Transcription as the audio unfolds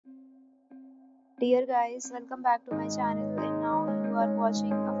Dear guys, welcome back to my channel and now you are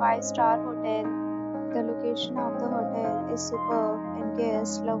watching a 5-star hotel. The location of the hotel is superb and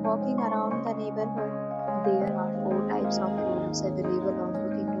guests love walking around the neighborhood. There are 4 types of rooms available on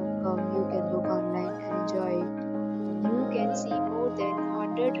booking.com. You can book online and enjoy it. You can see more than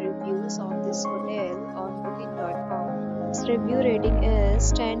 100 reviews of this hotel on booking.com. Its review rating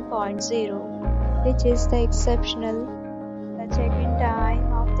is 10.0, which is the exceptional. The check-in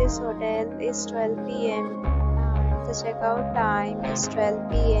time of this hotel is 12 p.m. and the checkout time is 12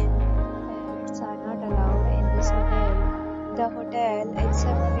 p.m. Pets are not allowed in this hotel. The hotel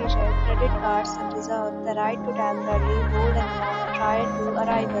accepts major credit cards and reserves the right to temporarily hold an amount prior to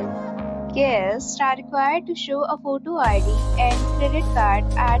arrival. Guests are required to show a photo ID and credit card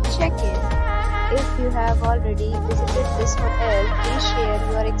at check-in. If you have already visited this hotel, please share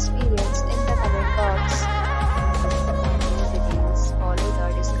your experience in the comment box. Follow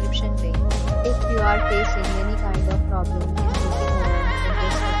the description link. If you are facing any kind of problem in booking a room in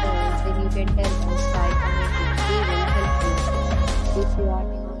this hotel, then you can tell us by commenting. We will help you. If you are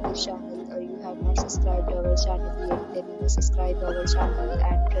new on this channel or you have not subscribed to our channel yet, then you must subscribe to our channel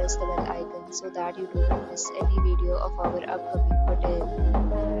and press the bell icon so that you do not miss any video of our upcoming hotel.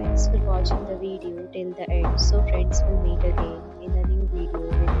 Thanks for watching the video till the end. So friends, will meet again in a new video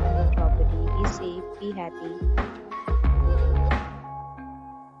with a new property. Be safe, be happy.